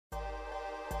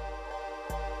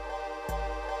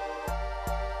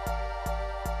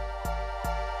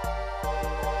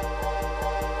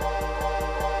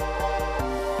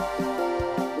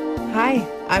Hi,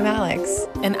 I'm Alex.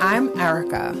 And I'm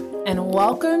Erica. And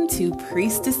welcome to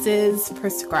Priestesses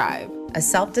Prescribe, A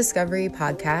self-discovery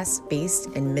podcast based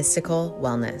in mystical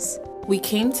wellness. We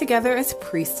came together as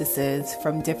priestesses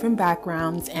from different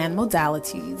backgrounds and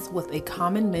modalities with a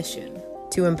common mission: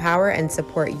 to empower and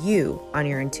support you on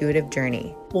your intuitive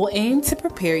journey. We'll aim to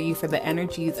prepare you for the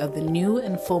energies of the new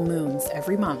and full moons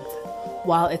every month,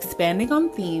 while expanding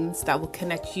on themes that will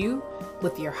connect you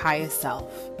with your highest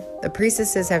self. The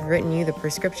priestesses have written you the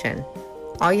prescription.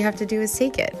 All you have to do is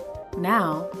take it.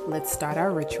 Now, let's start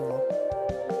our ritual.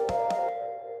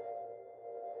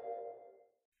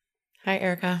 Hi,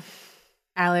 Erica.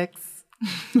 Alex.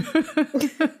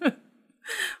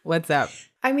 What's up?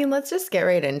 I mean, let's just get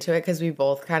right into it because we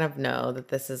both kind of know that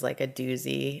this is like a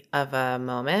doozy of a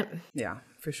moment. Yeah,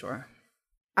 for sure.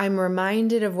 I'm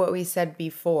reminded of what we said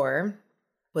before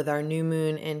with our new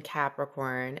moon in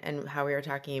Capricorn and how we were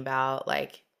talking about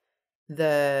like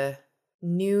the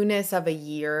newness of a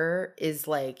year is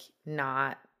like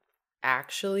not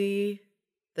actually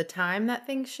the time that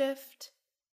things shift.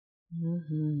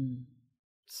 Mm-hmm.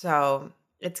 So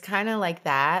it's kind of like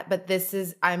that, but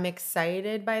I'm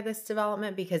excited by this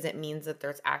development because it means that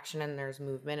there's action and there's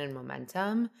movement and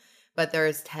momentum, but there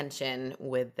is tension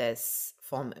with this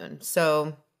full moon.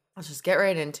 So let's just get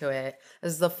right into it.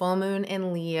 This is the full moon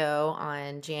in Leo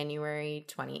on January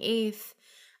 28th.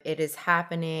 It is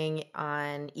happening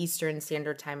on Eastern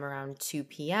Standard Time around 2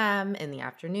 p.m. in the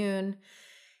afternoon.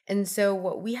 And so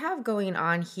what we have going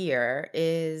on here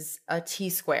is a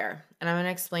T-square, and I'm going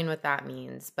to explain what that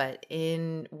means. But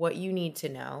in what you need to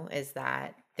know is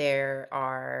that there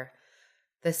are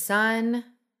the Sun,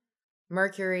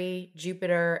 Mercury,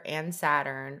 Jupiter, and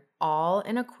Saturn all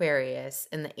in Aquarius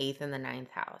in the 8th and the 9th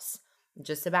house.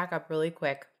 Just to back up really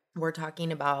quick, we're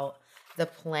talking about the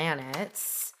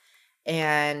planets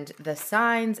and the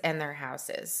signs and their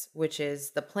houses, which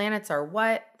is the planets are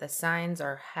what, the signs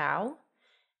are how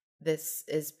this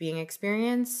is being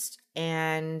experienced,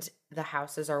 and the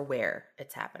houses are where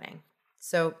it's happening.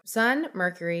 So Sun,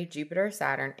 Mercury, Jupiter,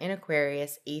 Saturn in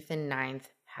Aquarius, 8th and 9th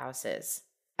houses.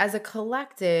 As a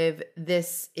collective,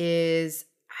 this is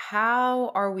how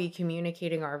are we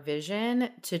communicating our vision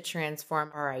to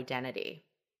transform our identity?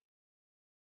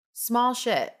 Small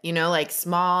shit, like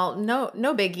small, no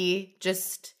biggie,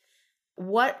 just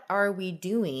what are we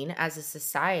doing as a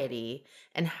society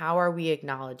and how are we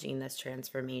acknowledging this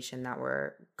transformation that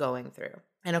we're going through?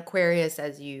 And Aquarius,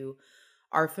 as you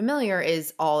are familiar,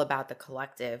 is all about the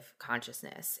collective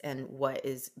consciousness and what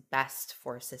is best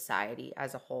for society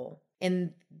as a whole.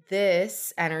 And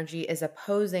this energy is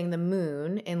opposing the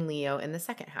moon in Leo in the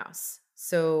second house.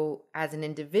 So as an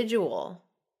individual,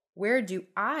 where do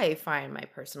I find my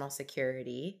personal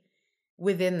security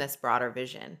within this broader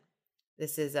vision?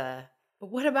 This is but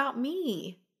what about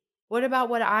me? What about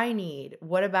what I need?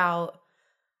 What about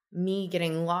me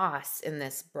getting lost in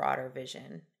this broader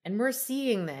vision? And we're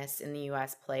seeing this in the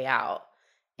US play out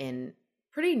in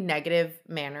pretty negative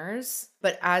manners.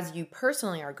 But as you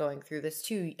personally are going through this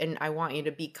too, and I want you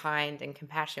to be kind and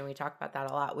compassionate. We talk about that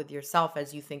a lot with yourself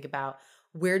as you think about,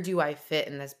 where do I fit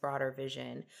in this broader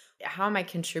vision? How am I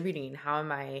contributing? How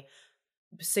am I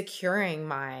securing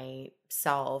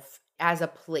myself as a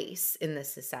place in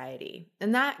this society?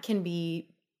 And that can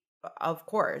be, of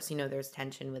course, there's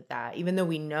tension with that. Even though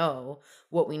we know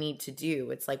what we need to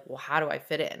do, it's like, well, how do I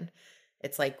fit in?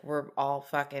 It's like we're all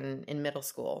fucking in middle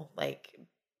school, like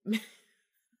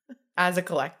as a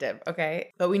collective,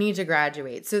 okay? But we need to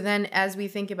graduate. So then as we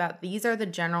think about, these are the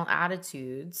general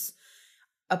attitudes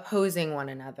opposing one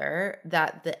another,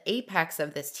 that the apex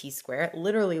of this T-square, it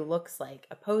literally looks like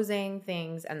opposing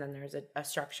things, and then there's a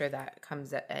structure that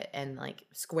comes at it and like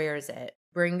squares it,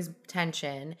 brings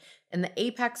tension. And the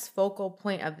apex focal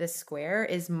point of this square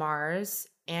is Mars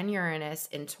and Uranus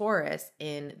in Taurus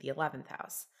in the 11th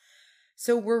house.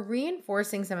 So we're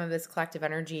reinforcing some of this collective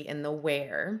energy in the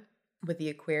where with the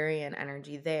Aquarian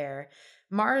energy there.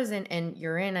 Mars and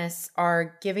Uranus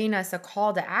are giving us a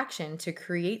call to action to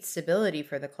create stability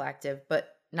for the collective,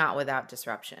 but not without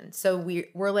disruption. So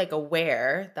we're like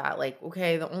aware that like,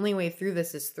 okay, the only way through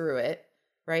this is through it,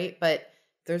 right? But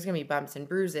there's going to be bumps and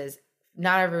bruises.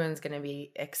 Not everyone's going to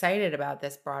be excited about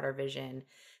this broader vision.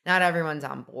 Not everyone's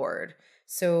on board.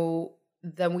 So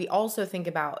then we also think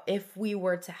about, if we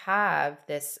were to have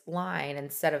this line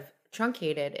instead of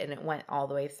truncated and it went all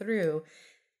the way through,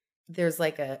 there's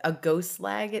like a ghost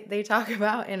leg they talk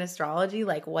about in astrology.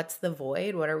 Like, what's the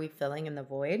void? What are we filling in the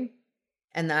void?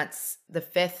 And that's the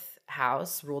 5th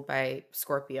house, ruled by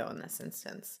Scorpio in this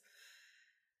instance.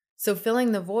 So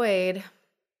filling the void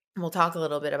We'll talk a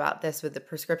little bit about this with the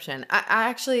prescription. I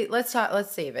actually, let's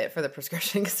save it for the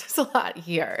prescription because there's a lot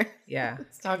here. Yeah.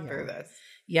 Let's talk Yeah. through this.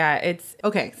 Yeah, it's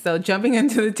okay. So jumping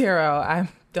into the tarot, I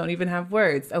don't even have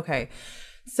words. Okay.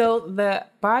 So the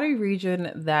body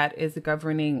region that is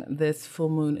governing this full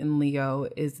moon in Leo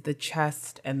is the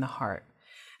chest and the heart.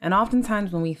 And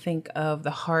oftentimes when we think of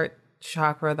the heart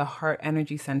chakra, the heart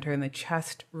energy center, and the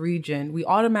chest region, we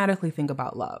automatically think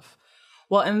about love.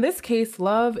 Well, in this case,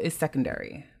 love is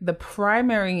secondary. The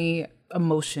primary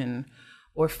emotion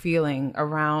or feeling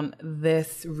around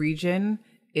this region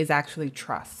is actually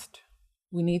trust.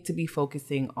 We need to be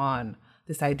focusing on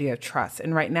this idea of trust.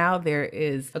 And right now, there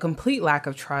is a complete lack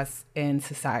of trust in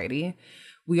society.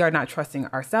 We are not trusting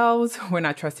ourselves. We're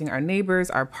not trusting our neighbors,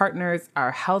 our partners,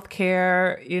 our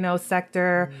healthcare,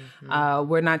 sector.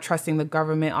 We're not trusting the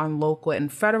government on local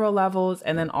and federal levels.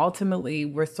 And then ultimately,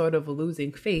 we're sort of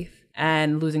losing faith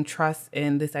and losing trust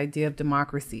in this idea of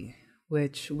democracy,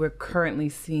 which we're currently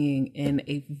seeing in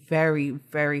a very,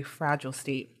 very fragile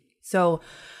state. So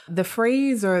the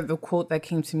phrase or the quote that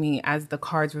came to me as the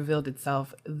cards revealed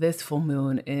itself this full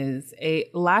moon is a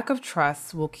lack of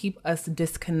trust will keep us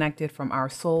disconnected from our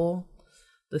soul,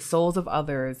 the souls of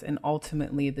others, and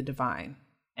ultimately the divine.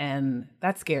 And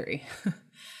that's scary.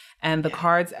 And the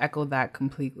cards echo that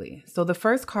completely. So the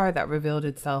first card that revealed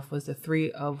itself was the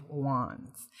Three of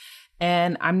Wands.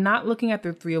 And I'm not looking at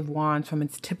the Three of Wands from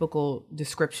its typical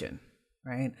description,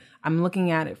 right? I'm looking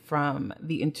at it from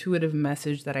the intuitive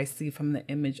message that I see from the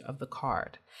image of the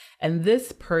card. And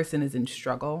this person is in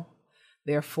struggle.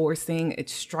 They're forcing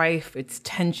its strife, its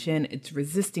tension, it's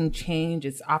resisting change,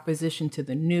 its opposition to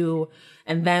the new.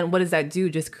 And then what does that do?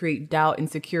 Just create doubt,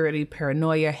 insecurity,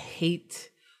 paranoia, hate,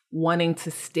 wanting to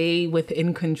stay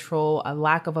within control, a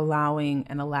lack of allowing,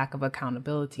 and a lack of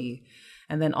accountability.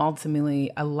 And then ultimately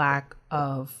a lack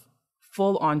of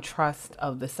full on trust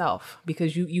of the self,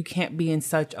 because you can't be in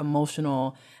such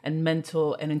emotional and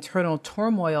mental and internal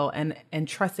turmoil and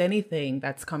trust anything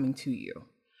that's coming to you.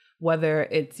 Whether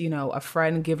it's, a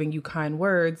friend giving you kind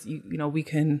words, we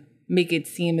can make it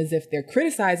seem as if they're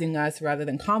criticizing us rather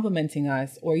than complimenting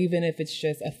us, or even if it's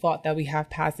just a thought that we have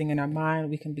passing in our mind,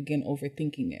 we can begin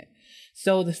overthinking it.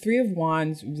 So the Three of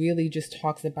Wands really just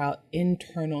talks about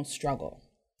internal struggle.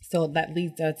 So that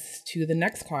leads us to the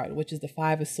next card, which is the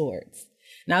Five of Swords.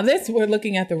 Now this, we're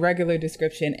looking at the regular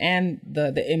description and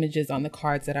the images on the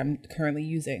cards that I'm currently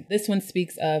using. This one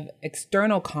speaks of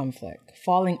external conflict,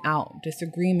 falling out,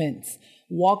 disagreements,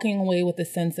 walking away with a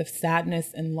sense of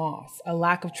sadness and loss, a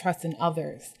lack of trust in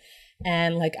others.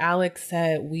 And like Alex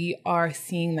said, we are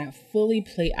seeing that fully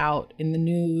play out in the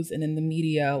news and in the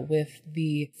media with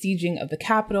the sieging of the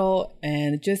Capitol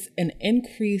and just an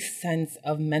increased sense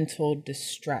of mental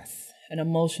distress and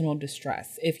emotional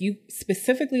distress. If you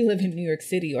specifically live in New York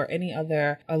City or any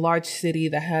other a large city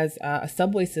that has a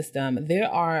subway system, there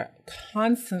are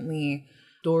constantly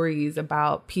stories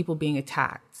about people being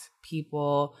attacked,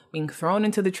 people being thrown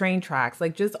into the train tracks,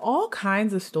 like just all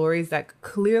kinds of stories that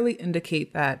clearly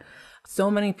indicate that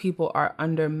so many people are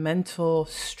under mental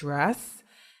stress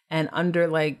and under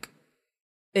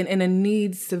in a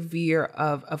need severe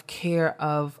of care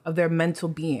of their mental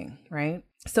being, right?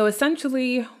 So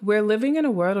essentially, we're living in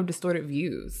a world of distorted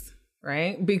views,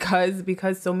 right? Because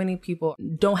so many people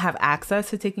don't have access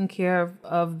to taking care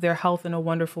of their health in a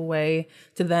wonderful way,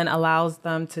 to then allows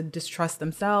them to distrust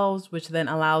themselves, which then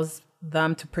allows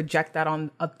them to project that on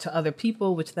up to other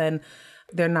people, which then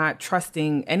they're not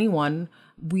trusting anyone.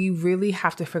 We really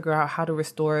have to figure out how to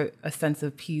restore a sense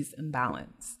of peace and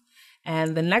balance.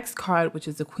 And the next card, which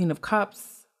is the Queen of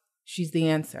Cups, she's the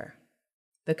answer.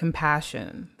 The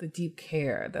compassion, the deep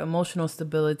care, the emotional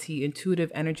stability,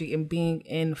 intuitive energy, and being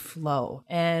in flow.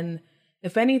 And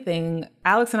if anything,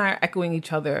 Alex and I are echoing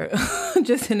each other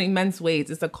just in immense ways.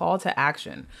 It's a call to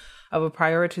action of a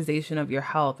prioritization of your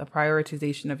health, a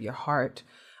prioritization of your heart,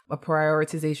 a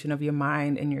prioritization of your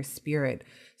mind and your spirit.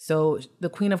 So the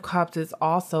Queen of Cups is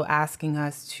also asking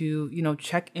us to,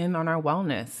 check in on our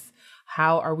wellness.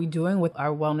 How are we doing with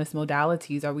our wellness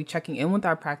modalities? Are we checking in with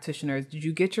our practitioners? Did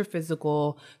you get your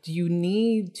physical? Do you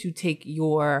need to take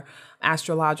your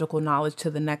astrological knowledge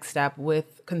to the next step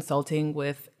with consulting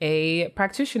with a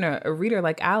practitioner, a reader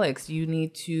like Alex? You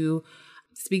need to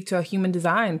speak to a human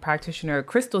design practitioner, a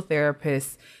crystal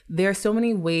therapist. There are so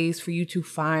many ways for you to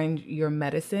find your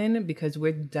medicine because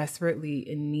we're desperately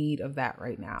in need of that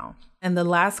right now. And the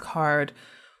last card,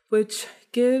 which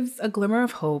gives a glimmer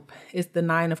of hope, is the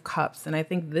Nine of Cups. And I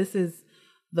think this is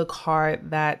the card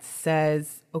that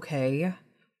says, okay,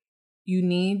 You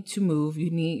need to move.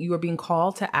 You are being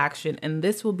called to action. And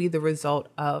this will be the result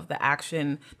of the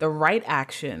action, the right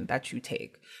action that you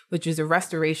take, which is a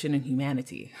restoration in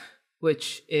humanity,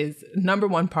 which is number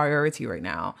one priority right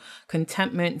now.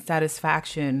 Contentment,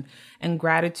 satisfaction, and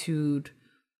gratitude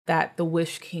that the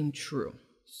wish came true.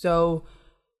 So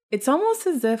it's almost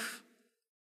as if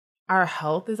our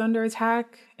health is under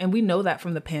attack, and we know that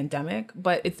from the pandemic,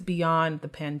 but it's beyond the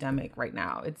pandemic right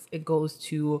now. It goes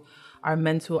to our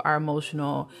mental, our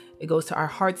emotional, it goes to our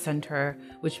heart center,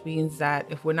 which means that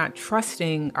if we're not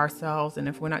trusting ourselves and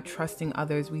if we're not trusting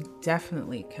others, we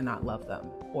definitely cannot love them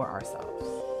or ourselves.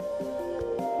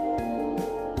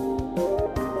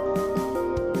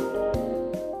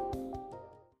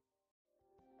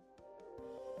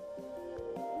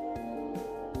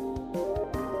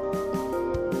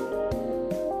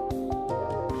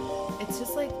 It's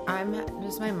just like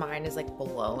my mind is like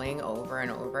blowing over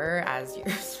and over as you're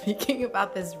speaking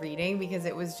about this reading, because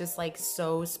it was just like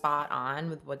so spot on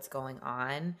with what's going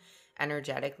on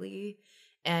energetically.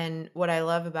 And what I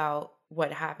love about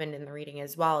what happened in the reading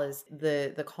as well is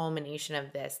the culmination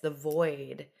of this, the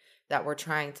void that we're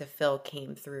trying to fill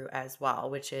came through as well,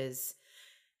 which is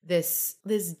this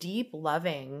deep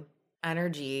loving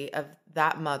energy of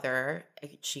that mother.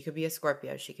 She could be a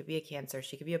Scorpio, she could be a Cancer,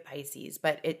 she could be a Pisces,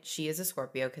 but she is a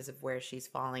Scorpio because of where she's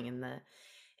falling in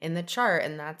the chart.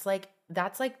 And that's like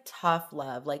tough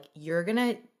love. Like you're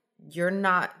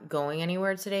not going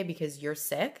anywhere today because you're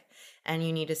sick and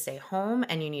you need to stay home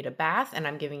and you need a bath, and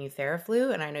I'm giving you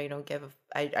Theraflu, and I know you don't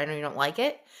I know you don't like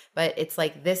it, but it's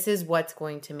like, this is what's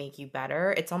going to make you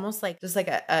better. It's almost like just like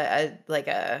a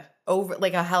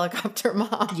helicopter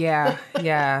mom. Yeah.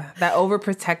 That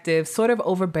overprotective, sort of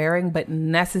overbearing, but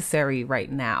necessary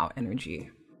right now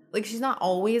energy. Like, she's not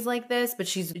always like this,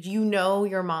 but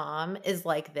your mom is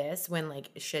like this when like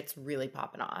shit's really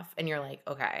popping off and you're like,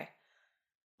 okay,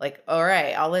 like, all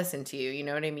right, I'll listen to you. You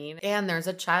know what I mean? And there's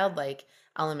a childlike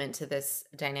element to this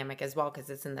dynamic as well, because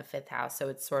it's in the 5th house. So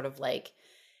it's sort of like,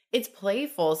 it's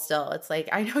playful still. It's like,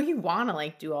 I know you want to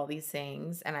like do all these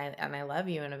things, and I love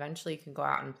you, and eventually you can go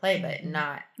out and play, but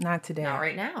not today. Not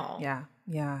right now. Yeah.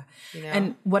 You know?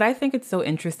 And what I think it's so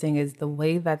interesting is the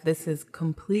way that this is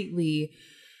completely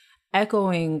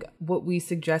echoing what we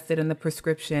suggested in the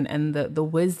prescription and the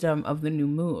wisdom of the new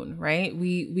moon, right?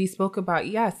 We spoke about,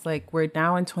 yes, like we're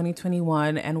now in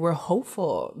 2021 and we're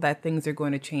hopeful that things are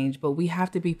going to change, but we have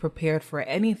to be prepared for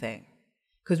anything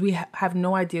because we have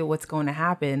no idea what's going to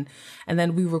happen. And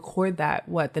then we record that,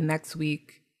 the next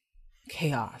week,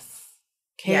 chaos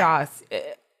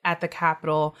at the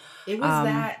Capitol. It was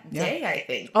that day, I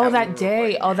think. That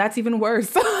day. Oh, that's even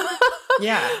worse.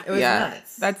 Yeah, it was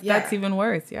nuts. That's even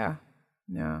worse. Yeah.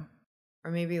 Or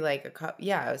maybe like it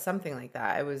was something like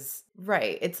that. It was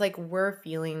right. It's like we're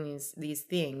feeling these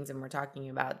things and we're talking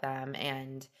about them.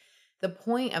 And the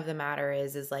point of the matter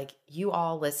is like, you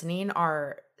all listening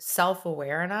are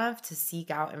self-aware enough to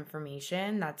seek out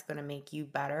information that's going to make you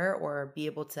better, or be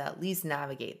able to at least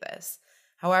navigate this,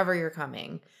 however you're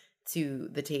coming to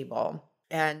the table.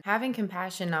 And having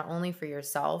compassion not only for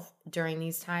yourself during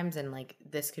these times, and like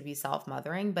this could be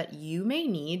self-mothering, but you may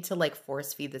need to like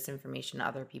force feed this information to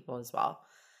other people as well.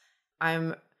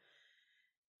 I'm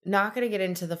not going to get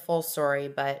into the full story,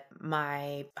 but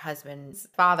my husband's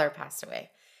father passed away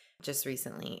just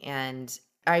recently, and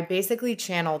I basically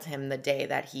channeled him the day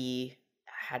that he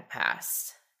had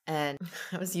passed. And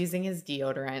I was using his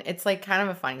deodorant. It's like kind of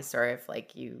a funny story if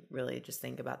like you really just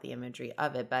think about the imagery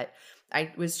of it. But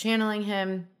I was channeling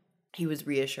him. He was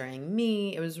reassuring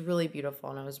me. It was really beautiful,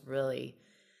 and it was really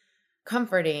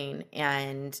comforting.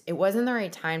 And it wasn't the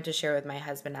right time to share with my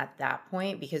husband at that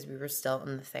point, because we were still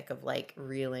in the thick of like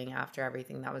reeling after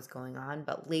everything that was going on.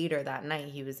 But later that night,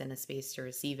 he was in a space to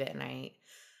receive it. And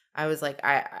I was like,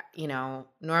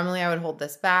 normally I would hold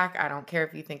this back. I don't care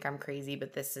if you think I'm crazy,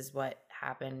 but this is what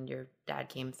happened. Your dad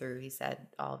came through. He said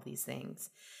all of these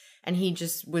things. And he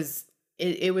just was,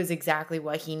 it was exactly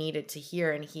what he needed to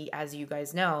hear. And he, as you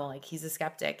guys know, like he's a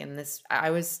skeptic. And I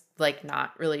was like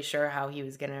not really sure how he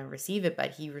was going to receive it,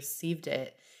 but he received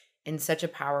it in such a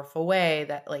powerful way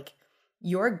that like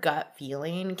your gut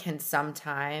feeling can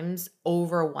sometimes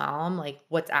overwhelm like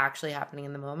what's actually happening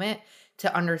in the moment,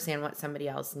 to understand what somebody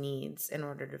else needs in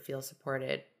order to feel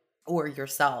supported, or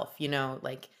yourself,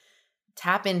 like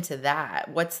tap into that.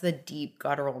 What's the deep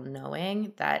guttural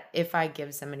knowing that if I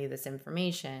give somebody this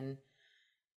information,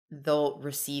 they'll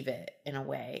receive it in a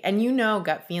way. And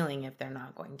gut feeling if they're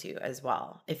not going to as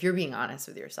well, if you're being honest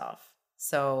with yourself.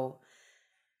 So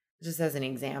just as an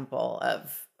example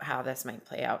of how this might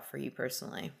play out for you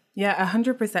personally. Yeah,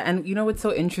 100%. And you know what's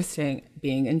so interesting?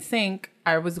 Being in sync,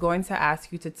 I was going to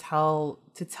ask you to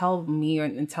tell me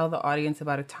and tell the audience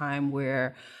about a time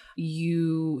where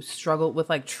you struggled with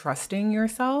like trusting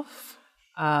yourself,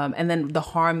 and then the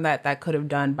harm that could have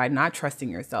done by not trusting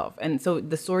yourself. And so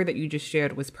the story that you just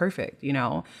shared was perfect. You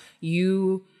know,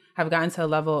 you have gotten to a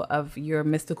level of your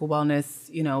mystical wellness,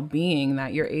 you know, being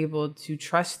that you're able to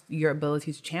trust your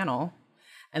ability to channel,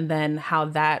 and then how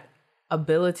that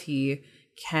ability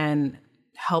can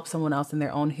help someone else in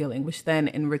their own healing, which then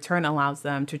in return allows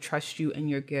them to trust you and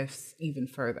your gifts even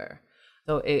further.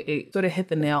 So it sort of hit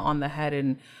the nail on the head.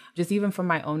 And just even from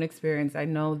my own experience, I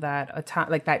know that a time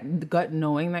like that gut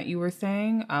knowing that you were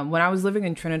saying, when I was living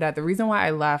in Trinidad, the reason why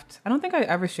I left, I don't think I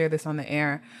ever shared this on the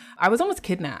air. I was almost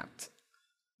kidnapped.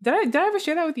 Did I ever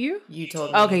share that with you? You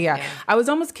told me. Okay, yeah. I was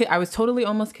totally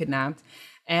almost kidnapped.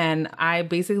 And I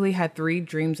basically had 3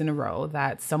 dreams in a row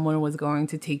that someone was going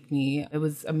to take me. It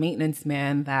was a maintenance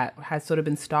man that had sort of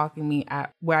been stalking me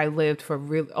at where I lived for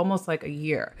almost like a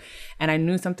year. And I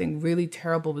knew something really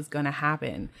terrible was going to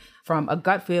happen from a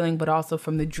gut feeling, but also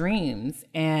from the dreams.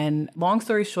 And long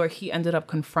story short, he ended up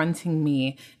confronting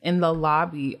me in the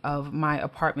lobby of my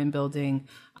apartment building.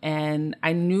 And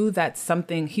I knew that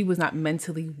he was not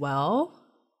mentally well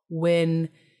when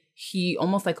he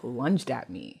almost like lunged at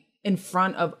me in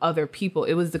front of other people.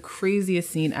 It was the craziest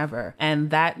scene ever.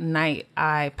 And that night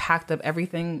I packed up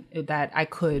everything that I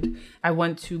could. I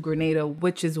went to Grenada,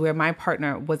 which is where my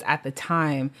partner was at the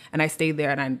time. And I stayed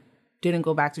there and I didn't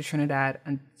go back to Trinidad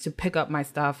and to pick up my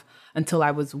stuff until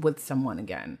I was with someone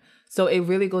again. So it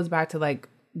really goes back to like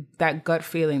that gut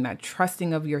feeling, that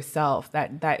trusting of yourself,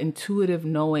 that intuitive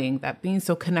knowing, that being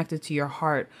so connected to your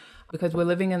heart, because we're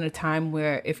living in a time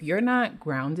where if you're not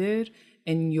grounded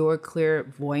in your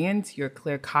clairvoyant, your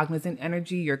clear cognizant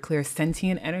energy, your clear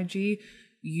sentient energy,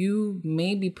 you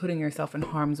may be putting yourself in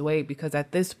harm's way, because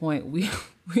at this point we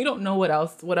don't know what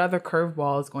other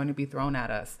curveball is going to be thrown at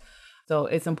us. So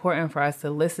it's important for us to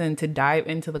listen, to dive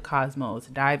into the cosmos,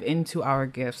 dive into our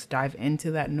gifts, dive into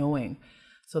that knowing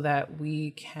so that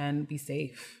we can be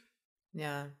safe.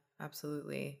 Yeah,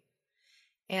 absolutely.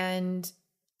 And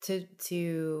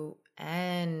to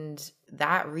end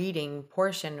that reading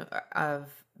portion of,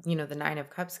 you know, the 9 of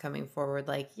Cups coming forward,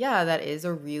 like, yeah, that is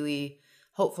a really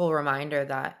hopeful reminder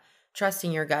that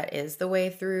trusting your gut is the way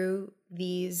through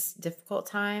these difficult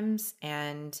times.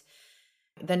 And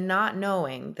the not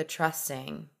knowing, the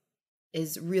trusting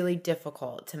is really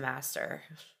difficult to master.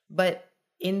 But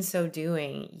in so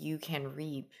doing, you can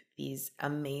reap these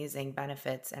amazing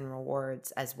benefits and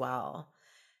rewards as well.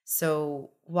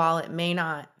 So while it may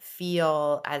not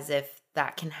feel as if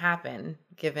that can happen,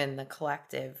 given the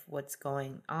collective, what's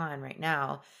going on right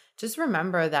now, just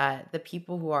remember that the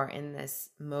people who are in this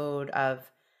mode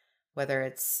of, whether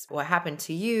it's what happened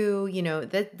to you, you know,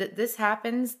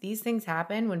 these things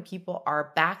happen when people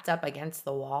are backed up against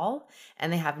the wall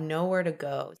and they have nowhere to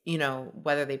go, you know,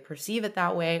 whether they perceive it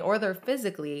that way or they're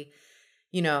physically,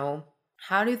 you know,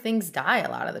 how do things die?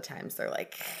 A lot of the times they're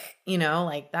like, you know,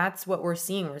 like that's what we're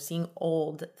seeing. We're seeing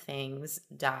old things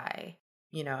die.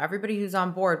 You know, everybody who's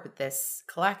on board with this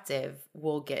collective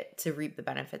will get to reap the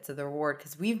benefits of the reward,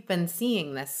 because we've been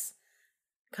seeing this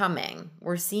coming.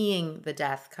 We're seeing the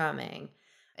death coming.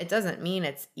 It doesn't mean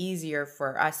it's easier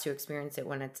for us to experience it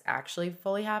when it's actually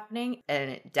fully happening. And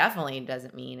it definitely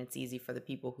doesn't mean it's easy for the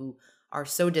people who are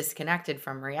so disconnected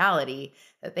from reality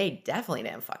that they definitely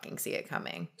didn't fucking see it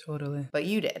coming. Totally. But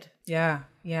you did. Yeah.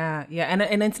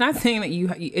 And it's not saying that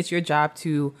it's your job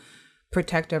to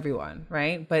protect everyone,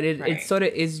 right? But it sort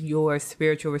of is your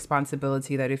spiritual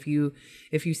responsibility that if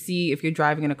you're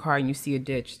driving in a car and you see a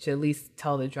ditch, to at least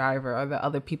tell the driver or the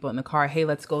other people in the car, hey,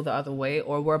 let's go the other way,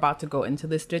 or we're about to go into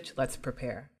this ditch, let's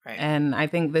prepare. Right. And I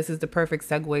think this is the perfect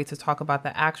segue to talk about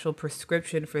the actual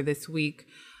prescription for this week.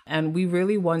 And we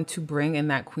really want to bring in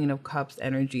that Queen of Cups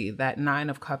energy, that 9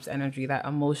 of Cups energy, that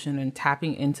emotion, and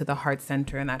tapping into the heart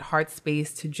center and that heart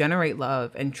space to generate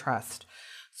love and trust.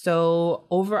 So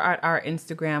over at our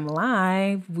Instagram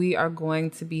Live, we are going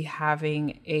to be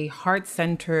having a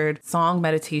heart-centered song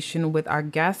meditation with our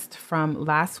guest from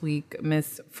last week,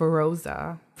 Miss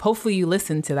Feroza. Hopefully you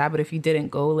listened to that, but if you didn't,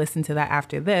 go listen to that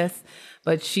after this.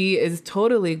 But she is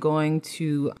totally going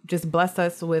to just bless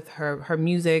us with her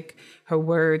music, her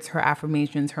words, her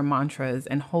affirmations, her mantras,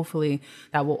 and hopefully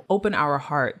that will open our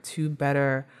heart to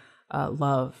better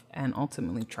love and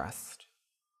ultimately trust.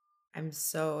 I'm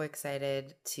so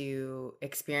excited to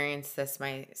experience this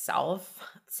myself.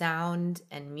 Sound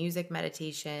and music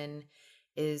meditation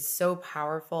is so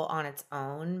powerful on its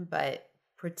own, but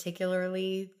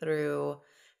particularly through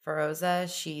for Rosa,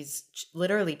 she's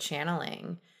literally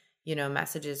channeling,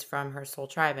 messages from her soul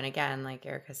tribe. And again, like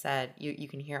Erica said, you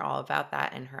can hear all about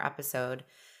that in her episode.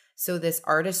 So this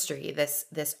artistry,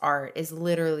 this art is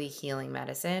literally healing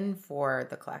medicine for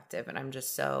the collective. And I'm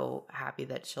just so happy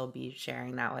that she'll be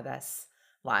sharing that with us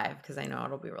live, because I know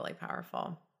it'll be really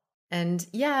powerful. And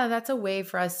yeah, that's a way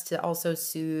for us to also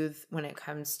soothe when it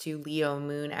comes to Leo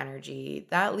moon energy.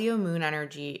 That Leo moon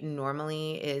energy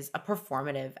normally is a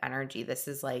performative energy. This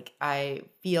is like, I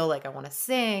feel like I want to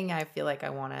sing. I feel like I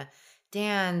want to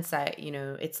dance.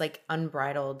 It's like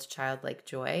unbridled childlike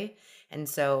joy. And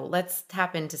so let's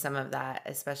tap into some of that,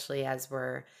 especially as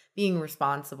we're being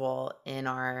responsible in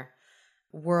our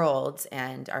world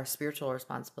and our spiritual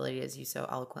responsibility, as you so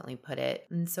eloquently put it.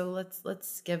 And so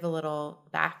let's give a little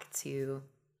back to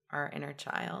our inner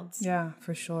child. Yeah,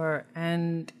 for sure.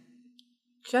 And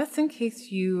just in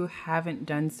case you haven't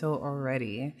done so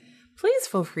already, please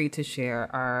feel free to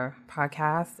share our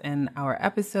podcast and our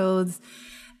episodes.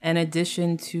 In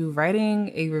addition to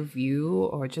writing a review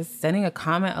or just sending a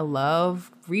comment, a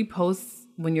love, repost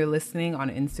when you're listening on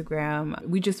Instagram.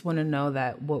 We just want to know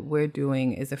that what we're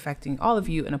doing is affecting all of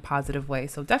you in a positive way.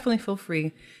 So definitely feel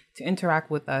free to interact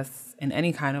with us in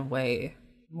any kind of way.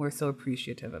 We're so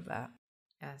appreciative of that.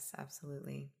 Yes,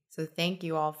 absolutely. So thank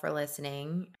you all for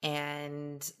listening,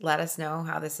 and let us know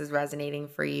how this is resonating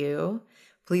for you.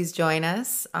 Please join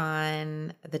us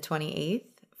on the 28th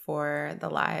for the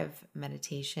live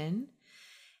meditation.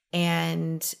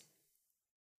 And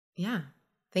yeah,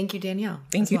 thank you, Danielle.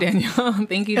 Thank you, Danielle.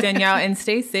 Thank you, Danielle. And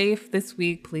stay safe this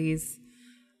week, please.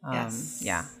 Yes.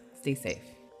 Yeah, stay safe.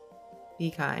 Be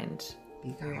kind.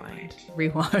 Be kind.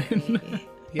 Rewind.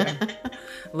 Yeah.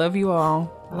 Love you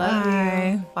all. Love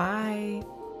you.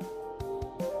 Bye.